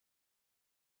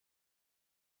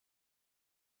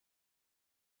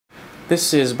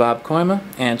This is Bob Kooima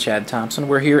and Chad Thompson.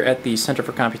 We're here at the Center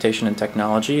for Computation and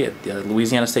Technology at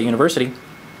Louisiana State University,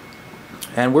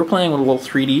 and we're playing with a little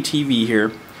 3D TV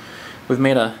here. We've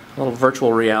made a little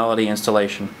virtual reality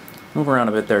installation. Move around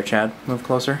a bit there, Chad. Move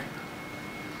closer.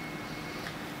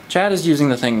 Chad is using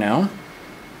the thing now.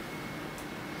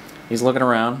 He's looking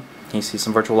around. He sees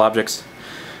some virtual objects.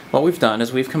 What we've done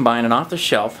is we've combined an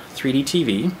off-the-shelf 3D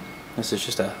TV. This is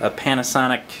just a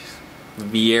Panasonic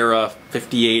Viera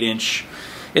 58-inch.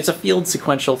 It's a field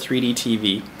sequential 3D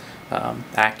TV,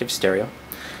 active stereo.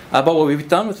 But what we've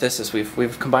done with this is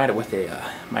we've combined it with a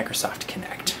Microsoft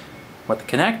Kinect. What the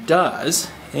Kinect does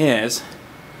is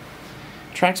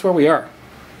tracks where we are.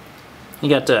 You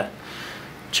got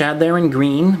Chad there in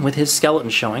green with his skeleton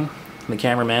showing. The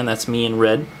cameraman, that's me in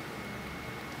red.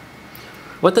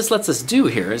 What this lets us do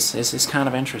here is kind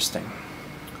of interesting.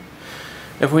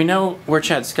 If we know where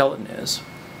Chad's skeleton is,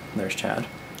 there's Chad.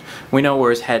 We know where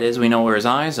his head is, we know where his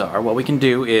eyes are. What we can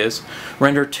do is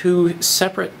render two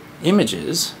separate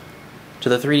images to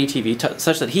the 3D TV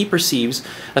such that he perceives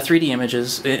a 3D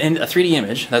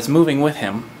image that's moving with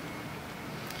him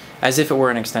as if it were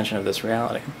an extension of this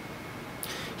reality.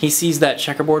 He sees that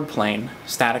checkerboard plane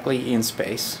statically in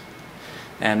space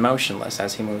and motionless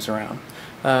as he moves around.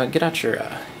 Get out your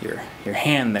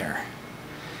hand there.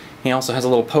 He also has a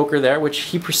little poker there, which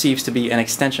he perceives to be an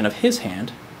extension of his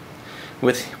hand,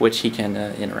 with which he can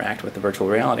interact with the virtual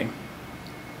reality.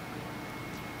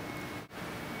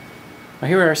 Now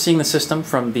here we are seeing the system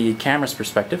from the camera's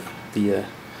perspective. The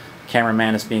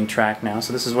cameraman is being tracked now,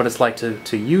 so this is what it's like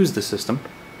to use the system.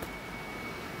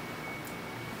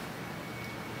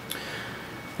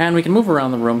 And we can move around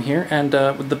the room here, and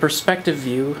the perspective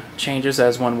view changes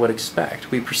as one would expect.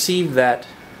 We perceive that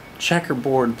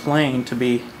checkerboard plane to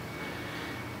be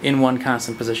in one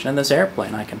constant position. In this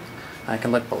airplane, I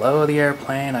can look below the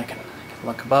airplane, I can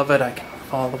look above it, I can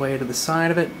fall all the way to the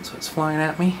side of it, so it's flying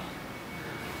at me.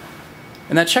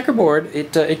 And that checkerboard,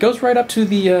 it goes right up to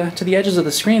the edges of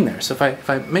the screen there. So if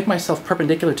I make myself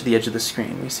perpendicular to the edge of the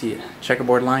screen, we see it.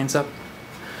 Checkerboard lines up.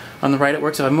 On the right it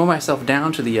works. If I move myself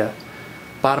down to the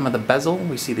bottom of the bezel,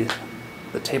 we see the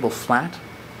table flat.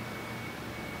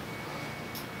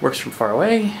 Works from far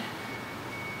away.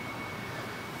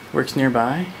 Works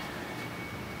nearby.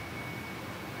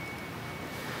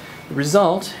 The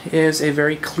result is a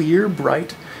very clear,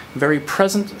 bright, very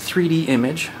present 3D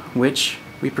image, which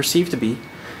we perceive to be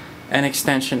an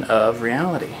extension of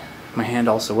reality. My hand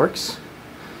also works.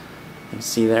 You can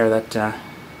see there that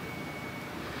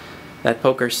that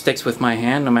poker sticks with my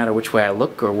hand no matter which way I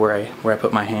look or where I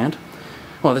put my hand.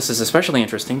 Well, this is especially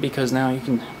interesting because now you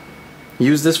can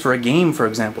use this for a game, for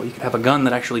example. You could have a gun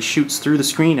that actually shoots through the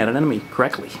screen at an enemy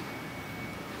correctly.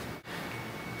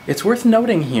 It's worth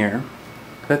noting here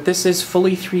that this is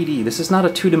fully 3D. This is not a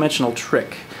two-dimensional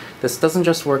trick. This doesn't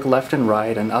just work left and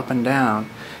right and up and down.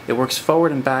 It works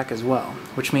forward and back as well,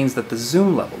 which means that the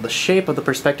zoom level, the shape of the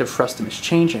perspective frustum is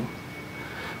changing.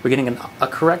 We're getting a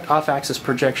correct off-axis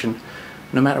projection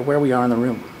no matter where we are in the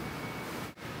room.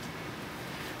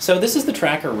 So this is the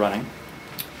tracker running.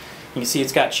 You can see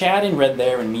it's got Chad in red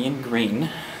there and me in green.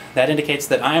 That indicates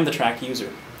that I am the tracked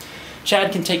user.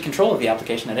 Chad can take control of the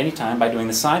application at any time by doing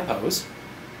the side pose.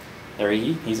 There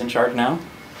he's in charge now.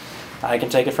 I can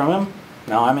take it from him.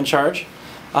 Now I'm in charge.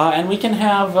 And we can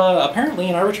have apparently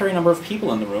an arbitrary number of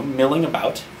people in the room milling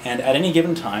about, and at any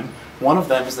given time, one of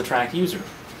them is the tracked user.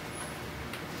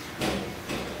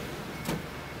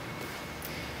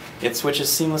 It switches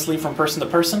seamlessly from person to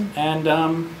person,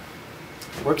 and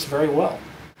works very well.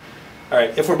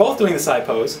 Alright, if we're both doing the side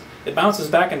pose, it bounces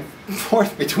back and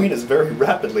forth between us very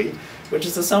rapidly, which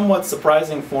is a somewhat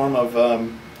surprising form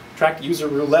of tracked user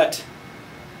roulette.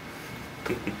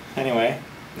 Anyway,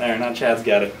 there, now Chad's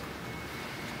got it.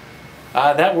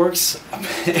 That works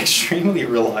extremely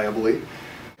reliably.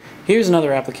 Here's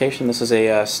another application. This is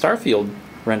a Starfield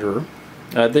renderer.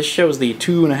 This shows the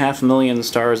 2.5 million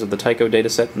stars of the Tycho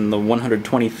dataset and the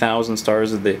 120,000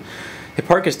 stars of the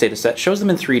Hipparchus dataset. Shows them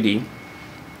in 3D.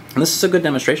 And this is a good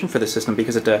demonstration for the system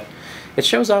because it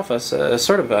shows off us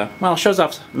well, it shows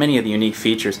off many of the unique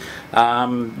features.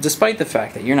 Despite the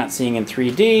fact that you're not seeing in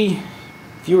 3D,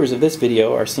 viewers of this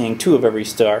video are seeing 2 of every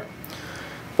star.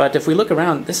 But if we look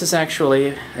around, this is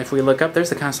actually, if we look up,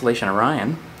 there's the constellation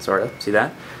Orion, sort of, see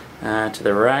that? To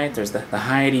the right, there's the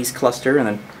Hyades cluster, and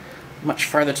then much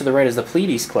farther to the right is the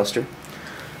Pleiades cluster.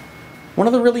 One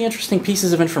of the really interesting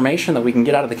pieces of information that we can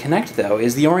get out of the Kinect, though,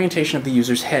 is the orientation of the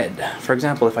user's head. For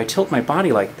example, if I tilt my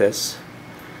body like this,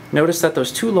 notice that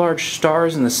those 2 large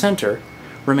stars in the center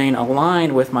remain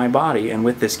aligned with my body and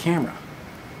with this camera.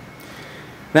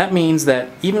 That means that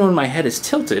even when my head is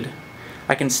tilted,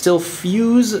 I can still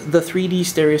fuse the 3D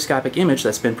stereoscopic image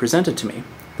that's been presented to me.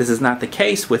 This is not the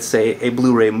case with, say, a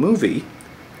Blu-ray movie,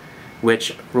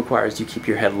 which requires you keep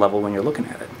your head level when you're looking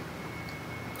at it.